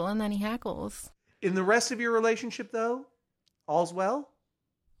heckle, and then he heckles. In the rest of your relationship, though, all's well?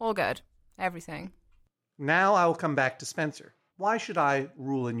 All good. Everything. Now I will come back to Spencer. Why should I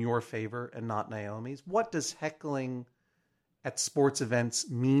rule in your favor and not Naomi's? What does heckling at sports events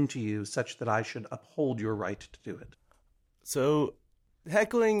mean to you such that I should uphold your right to do it? So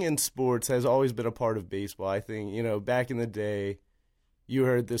heckling in sports has always been a part of baseball. I think, back in the day, you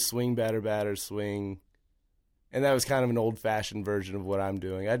heard the swing, batter, swing, and that was kind of an old-fashioned version of what I'm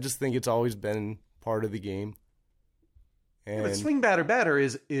doing. I just think it's always been part of the game. And yeah, but swing, batter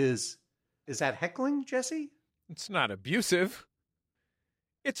is that heckling, Jesse? It's not abusive.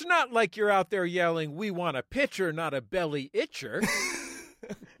 It's not like you're out there yelling, we want a pitcher, not a belly itcher.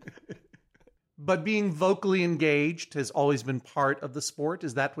 But being vocally engaged has always been part of the sport.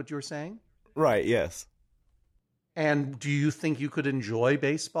 Is that what you're saying? Right, yes. And do you think you could enjoy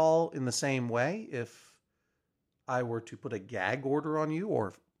baseball in the same way if I were to put a gag order on you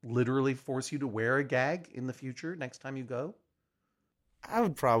or literally force you to wear a gag in the future next time you go? I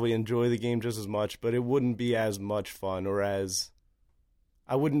would probably enjoy the game just as much, but it wouldn't be as much fun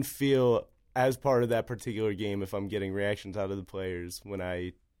I wouldn't feel as part of that particular game if I'm getting reactions out of the players when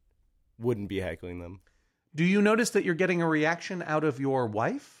I wouldn't be heckling them. Do you notice that you're getting a reaction out of your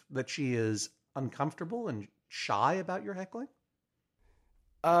wife, that she is uncomfortable and shy about your heckling?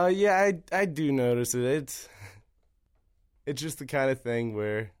 Yeah, I do notice it. It's just the kind of thing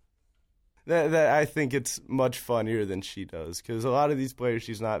where that I think it's much funnier than she does, because a lot of these players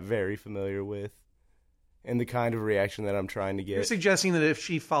she's not very familiar with, and the kind of reaction that I'm trying to get. You're suggesting that if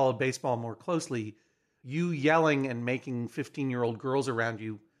she followed baseball more closely, you yelling and making 15-year-old girls around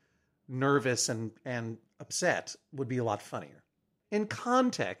you nervous and upset would be a lot funnier. In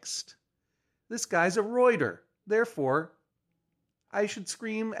context, this guy's a roider. Therefore, I should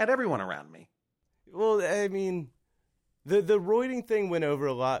scream at everyone around me. Well, I mean, the roiding thing went over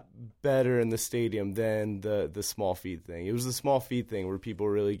a lot better in the stadium than the small feet thing. It was the small feet thing where people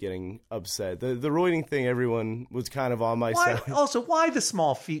were really getting upset. The roiding thing, everyone was kind of on my side. Also, why the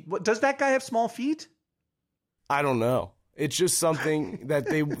small feet? Does that guy have small feet? I don't know. It's just something that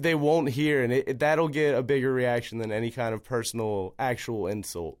they won't hear, and that'll get a bigger reaction than any kind of personal, actual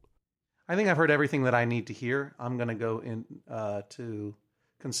insult. I think I've heard everything that I need to hear. I'm going to go in to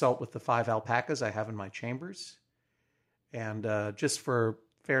consult with the 5 alpacas I have in my chambers. And just for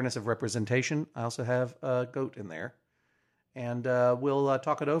fairness of representation, I also have a goat in there. And we'll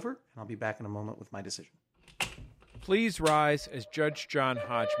talk it over, and I'll be back in a moment with my decision. Please rise as Judge John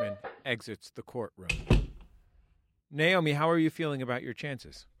Hodgman exits the courtroom. Naomi, how are you feeling about your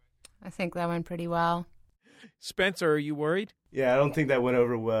chances? I think that went pretty well. Spencer, are you worried? Yeah, I don't think that went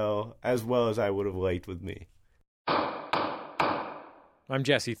over as well as I would have liked with me. I'm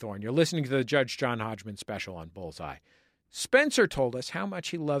Jesse Thorne. You're listening to the Judge John Hodgman special on Bullseye. Spencer told us how much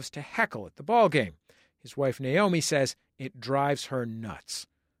he loves to heckle at the ball game. His wife Naomi says it drives her nuts.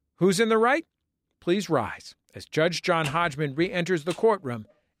 Who's in the right? Please rise as Judge John Hodgman re-enters the courtroom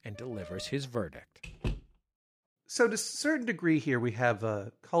and delivers his verdict. So to a certain degree here, we have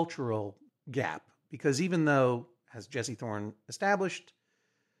a cultural gap, because even though, as Jesse Thorne established,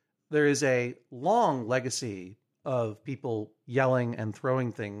 there is a long legacy of people yelling and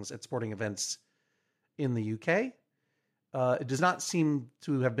throwing things at sporting events in the UK, it does not seem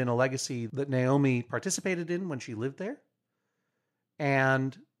to have been a legacy that Naomi participated in when she lived there.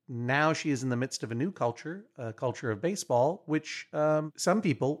 And now she is in the midst of a new culture, a culture of baseball, which some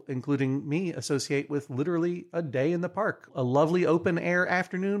people, including me, associate with literally a day in the park. A lovely open-air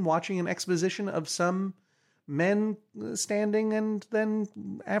afternoon watching an exposition of some men standing and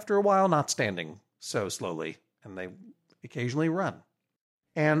then, after a while, not standing so slowly. And they occasionally run.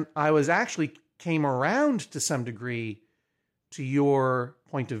 And I came around to some degree to your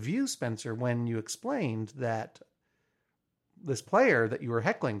point of view, Spencer, when you explained that this player that you were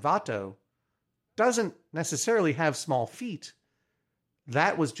heckling, Vato, doesn't necessarily have small feet.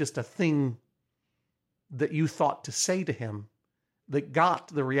 That was just a thing that you thought to say to him that got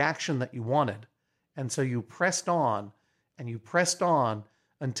the reaction that you wanted. And so you pressed on and you pressed on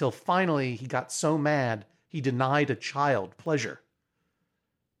until finally he got so mad He denied a child pleasure.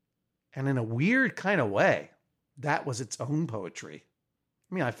 And in a weird kind of way, that was its own poetry.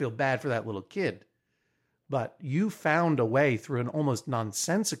 I mean, I feel bad for that little kid. But you found a way through an almost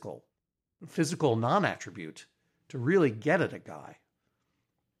nonsensical physical non-attribute to really get at a guy.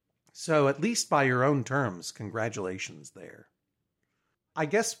 So at least by your own terms, congratulations there. I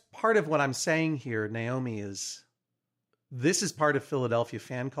guess part of what I'm saying here, Naomi, is this is part of Philadelphia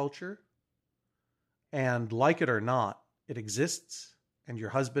fan culture. And like it or not, it exists, and your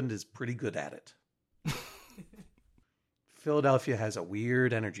husband is pretty good at it. Philadelphia has a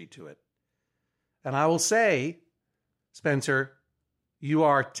weird energy to it. And I will say, Spencer, you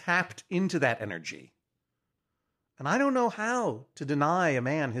are tapped into that energy. And I don't know how to deny a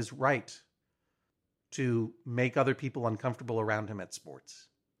man his right to make other people uncomfortable around him at sports.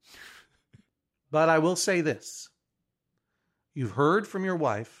 But I will say this. You've heard from your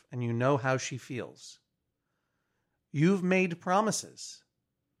wife, and you know how she feels. You've made promises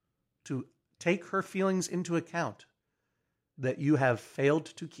to take her feelings into account that you have failed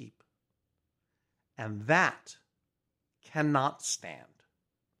to keep. And that cannot stand.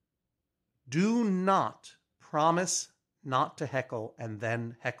 Do not promise not to heckle and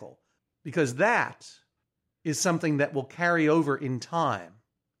then heckle, because that is something that will carry over in time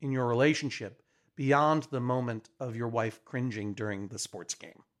in your relationship beyond the moment of your wife cringing during the sports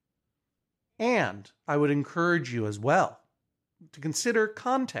game. And I would encourage you as well to consider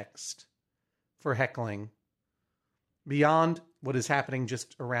context for heckling beyond what is happening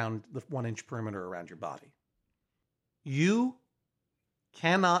just around the 1-inch perimeter around your body. You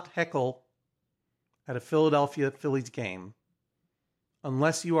cannot heckle at a Philadelphia Phillies game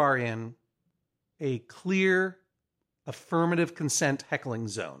unless you are in a clear, affirmative consent heckling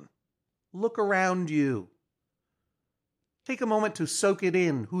zone. Look around you. Take a moment to soak it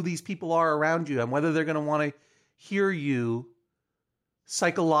in, who these people are around you and whether they're going to want to hear you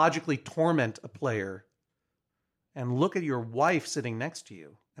psychologically torment a player. And look at your wife sitting next to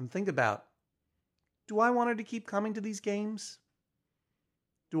you and think about, do I want her to keep coming to these games?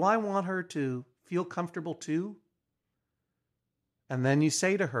 Do I want her to feel comfortable too? And then you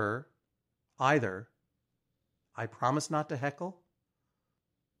say to her, either, I promise not to heckle,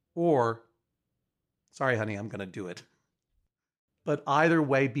 or, sorry, honey, I'm going to do it. But either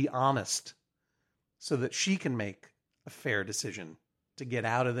way, be honest so that she can make a fair decision to get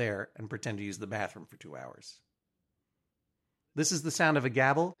out of there and pretend to use the bathroom for 2 hours. This is the sound of a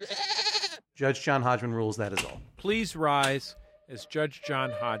gavel. Judge John Hodgman rules, that is all. Please rise as Judge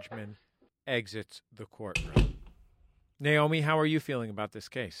John Hodgman exits the courtroom. Naomi, how are you feeling about this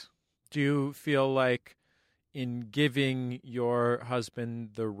case? Do you feel like in giving your husband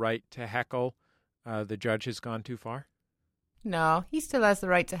the right to heckle, the judge has gone too far? No, he still has the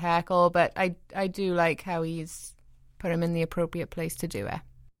right to heckle, but I do like how he's put him in the appropriate place to do it.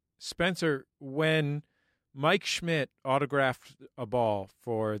 Spencer, when Mike Schmidt autographed a ball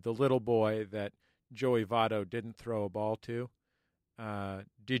for the little boy that Joey Votto didn't throw a ball to,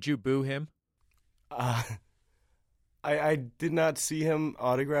 did you boo him? I did not see him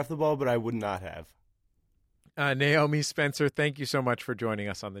autograph the ball, but I would not have. Naomi, Spencer, thank you so much for joining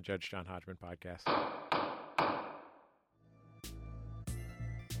us on the Judge John Hodgman Podcast.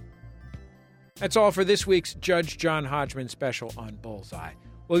 That's all for this week's Judge John Hodgman special on Bullseye.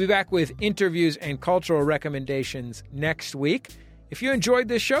 We'll be back with interviews and cultural recommendations next week. If you enjoyed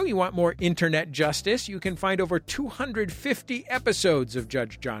this show, you want more internet justice, you can find over 250 episodes of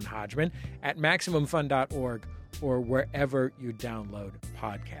Judge John Hodgman at MaximumFun.org or wherever you download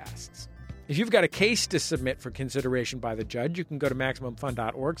podcasts. If you've got a case to submit for consideration by the judge, you can go to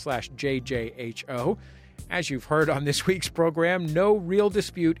MaximumFun.org/JJHO. As you've heard on this week's program, no real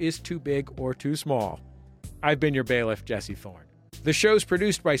dispute is too big or too small. I've been your bailiff, Jesse Thorne. The show's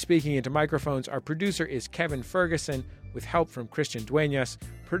produced by Speaking Into Microphones. Our producer is Kevin Ferguson, with help from Christian Duenas.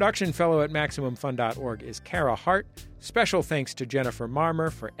 Production fellow at MaximumFun.org is Kara Hart. Special thanks to Jennifer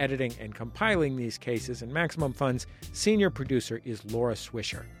Marmer for editing and compiling these cases, and Maximum Fun's senior producer is Laura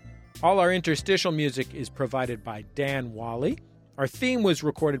Swisher. All our interstitial music is provided by Dan Wally. Our theme was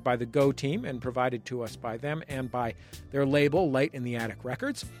recorded by the Go team and provided to us by them and by their label, Light in the Attic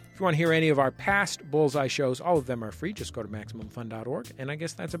Records. If you want to hear any of our past Bullseye shows, all of them are free. Just go to MaximumFun.org, and I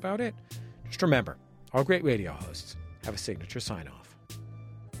guess that's about it. Just remember, all great radio hosts have a signature sign-off.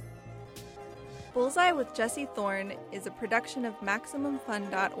 Bullseye with Jesse Thorne is a production of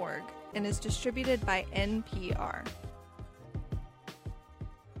MaximumFun.org and is distributed by NPR.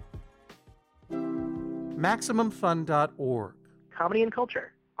 MaximumFun.org. Comedy and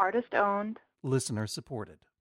culture. Artist owned. Listener supported.